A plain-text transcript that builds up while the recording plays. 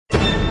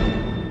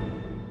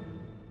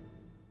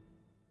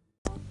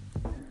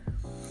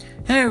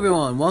Hey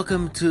everyone,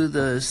 welcome to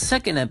the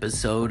second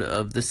episode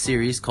of the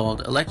series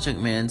called Electric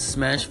Man's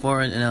Smash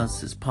 4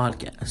 Analysis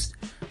Podcast.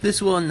 This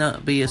will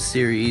not be a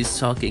series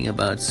talking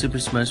about Super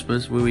Smash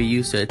Bros. Where we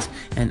use it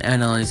and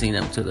analyzing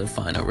them to the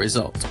final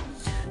result.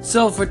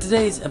 So for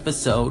today's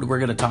episode, we're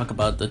going to talk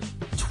about the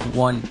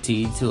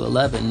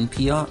 20-11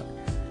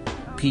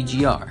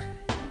 PGR.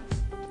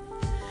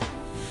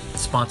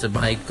 Sponsored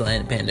by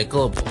Glen Panda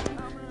Global.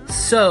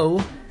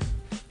 So,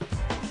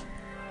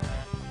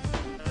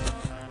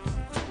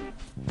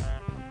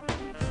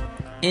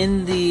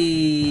 in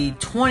the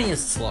 20th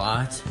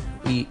slot,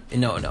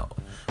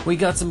 we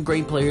got some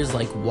great players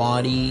like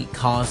Waddy,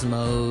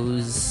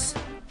 Cosmos,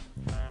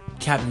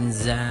 Captain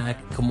Zack,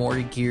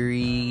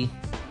 Komori-Giri.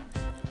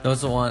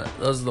 Those are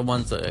the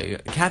ones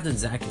that Captain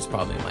Zack is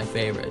probably my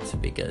favorite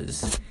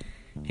because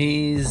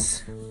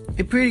he's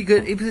a pretty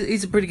good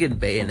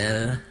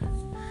Bayonetta.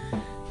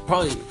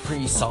 Probably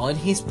pretty solid.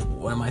 He's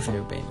one of my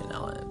favorite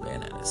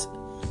Bayonettas.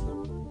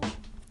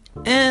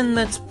 And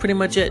that's pretty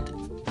much it.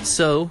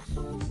 So,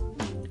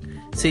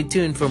 stay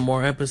tuned for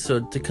more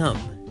episodes to come.